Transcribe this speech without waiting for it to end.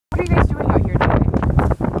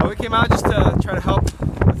we came out just to try to help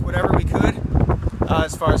with whatever we could,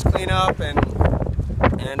 as far as cleanup and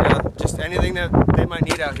just anything that they might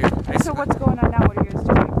need out here. Basically. So what's going on now? What are you guys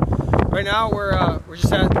doing? Right now we're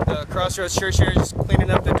just at the Crossroads Church here, just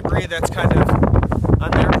cleaning up the debris that's kind of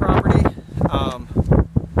on their property.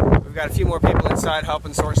 We've got a few more people inside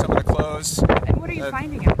helping sort some of the clothes. And what are you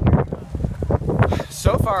finding out here?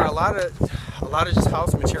 So far, a lot of just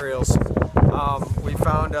house materials. We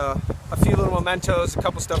found a few little mementos, a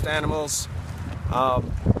couple stuffed animals,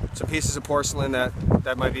 some pieces of porcelain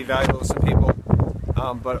that might be valuable to some people.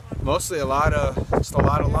 But mostly just a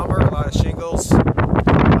lot of lumber, a lot of shingles, a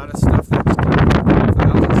lot of stuff that's kind of off the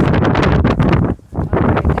houses.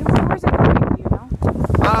 And where's it going? Do you know?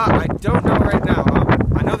 I don't know right now.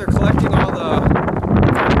 I know they're collecting all the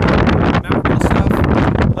memorable stuff,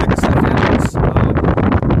 like the stuffed animals. I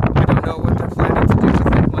don't know what they're planning to do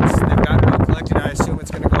with it once they've got it all collected. I assume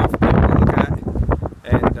it's going to go out for people to look at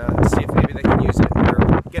and see if maybe they can use it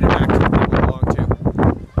or get it back to the people it belongs to.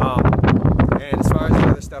 And as far as the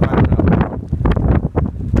other stuff, I don't